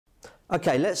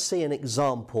Okay, let's see an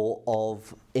example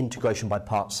of integration by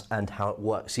parts and how it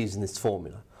works using this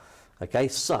formula. Okay,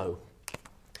 so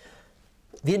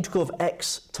the integral of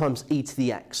x times e to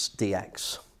the x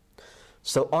dx.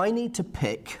 So I need to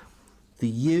pick the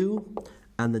u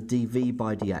and the dv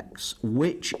by dx.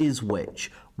 Which is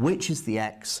which? Which is the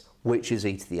x? Which is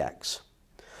e to the x?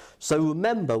 So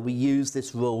remember, we use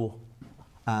this rule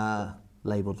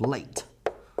labelled late.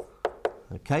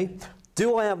 Okay,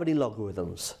 do I have any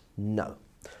logarithms? No.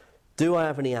 Do I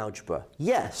have any algebra?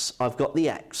 Yes, I've got the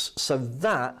x. So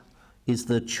that is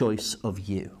the choice of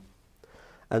u.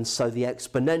 And so the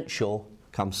exponential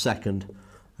comes second,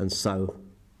 and so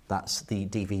that's the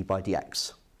dv by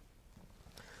dx.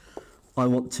 I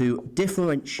want to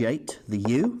differentiate the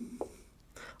u.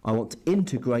 I want to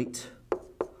integrate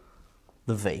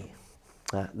the v,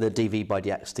 the dv by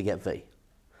dx to get v.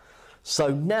 So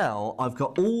now I've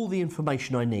got all the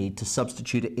information I need to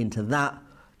substitute it into that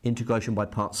integration by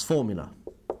parts formula.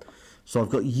 So I've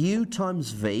got u times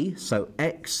v, so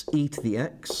x e to the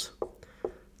x,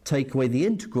 take away the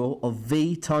integral of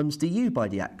v times du by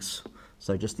dx,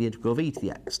 so just the integral of e to the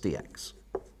x dx.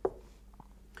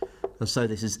 And so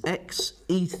this is x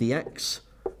e to the x,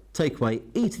 take away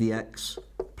e to the x,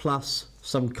 plus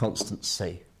some constant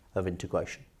c of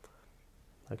integration.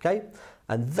 Okay,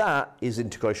 and that is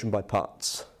integration by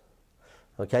parts.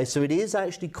 Okay, so it is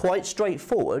actually quite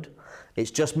straightforward. It's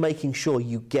just making sure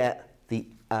you get the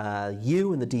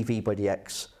u and the dv by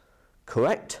dx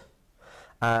correct.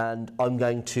 And I'm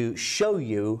going to show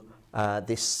you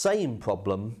this same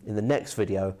problem in the next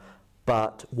video,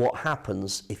 but what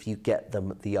happens if you get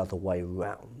them the other way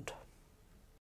round.